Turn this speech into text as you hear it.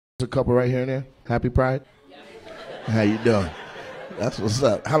a couple right here and there. Happy Pride? How you doing? That's what's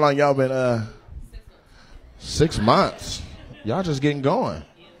up. How long y'all been, 6 months. Y'all just getting going.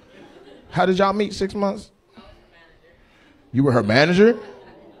 How did y'all meet 6 months? You were her manager?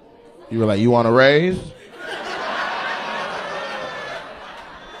 You were like, you want a raise?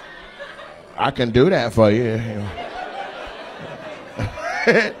 I can do that for you.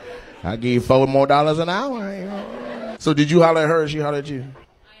 I'll give you $4 more an hour. So did you holler at her or she hollered at you? I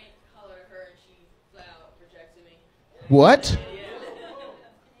hollered at her and she flat out rejected me. What?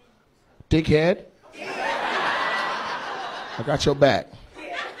 Dickhead? I got your back.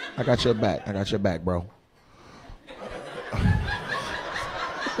 I got your back. I got your back, bro.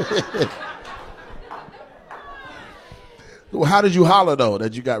 Well, how did you holler though?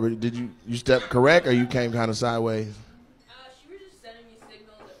 That you got? Did you step correct or you came kind of sideways? She was just sending me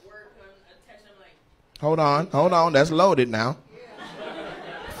signals at work. I texted them like. Hold on. That's loaded now.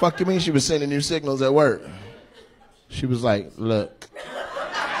 Yeah. Fuck you mean she was sending you signals at work? She was like, look.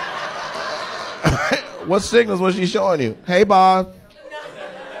 What signals was she showing you? Hey, Bob.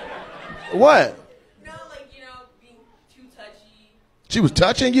 What? No, like, being too touchy. She was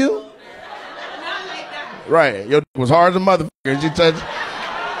touching you? Not like that. Right. Your was hard as a motherfucker. She touched.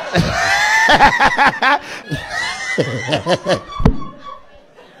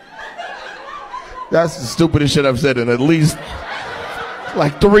 That's the stupidest shit I've said in at least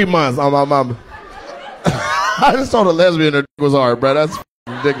like 3 months on my mama. I just told a lesbian her was hard, bro. That's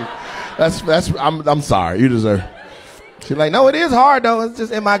ridiculous. I'm sorry. You deserve. She's like, no, it is hard though. It's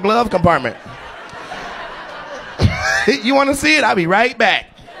just in my glove compartment. You want to see it? I'll be right back.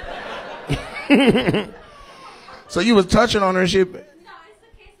 So you was touching on her shit. No, it's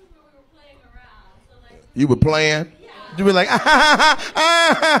the cases where we were playing around. So like. You were playing. Yeah. You were like,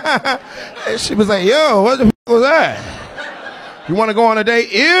 and she was like, yo, what the f was that? You want to go on a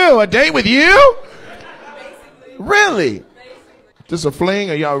date? Ew, a date with you? Basically. Really? Basically. This a fling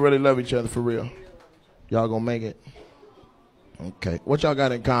or y'all really love each other for real? Y'all gonna make it? Okay. What y'all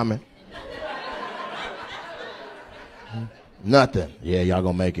got in common? Nothing. Yeah, y'all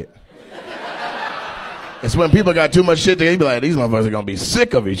gonna make it. It's when people got too much shit, they be like, these motherfuckers are gonna be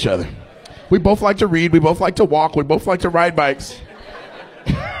sick of each other. We both like to read, we both like to walk, we both like to ride bikes.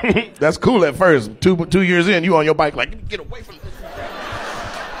 That's cool at first. Two years in, you on your bike like, get away from this.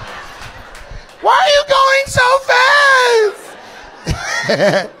 Why are you going so fast?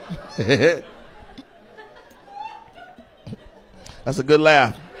 That's a good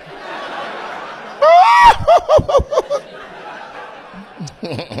laugh.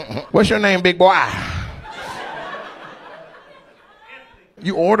 What's your name, big boy?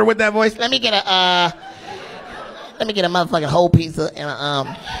 You order with that voice? Let me get a motherfucking whole pizza and a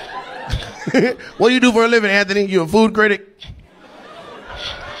What do you do for a living, Anthony? You a food critic?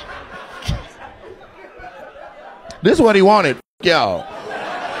 This is what he wanted, y'all.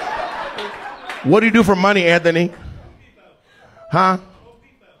 What do you do for money, Anthony? Huh?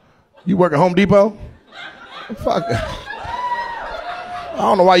 You work at Home Depot? Fuck. I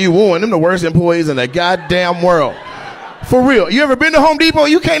don't know why you wooing them, the worst employees in the goddamn world. For real. You ever been to Home Depot?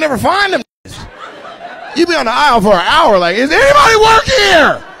 You can't ever find them. You be on the aisle for an hour like, is anybody work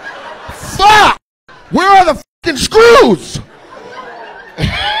here? Fuck! Where are the fucking screws?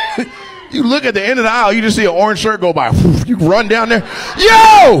 You look at the end of the aisle, you just see an orange shirt go by. You run down there.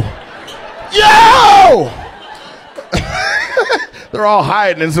 Yo! Yo! They're all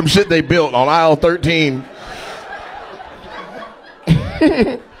hiding in some shit they built on aisle 13.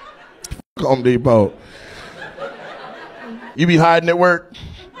 Home Depot. You be hiding at work?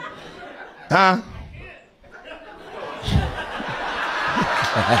 Huh?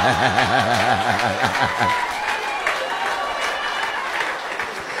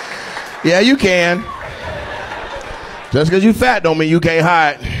 Yeah, you can. Just because you fat don't mean you can't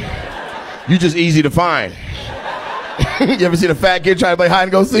hide. You just easy to find. You ever seen a fat kid try to play hide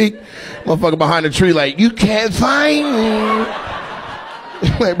and go seek? Motherfucker behind a tree like, you can't find me.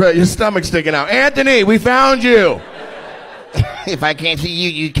 Like, bro, your stomach's sticking out. Anthony, we found you. If I can't see you,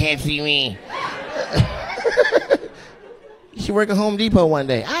 you can't see me. You should work at Home Depot one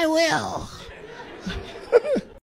day. I will.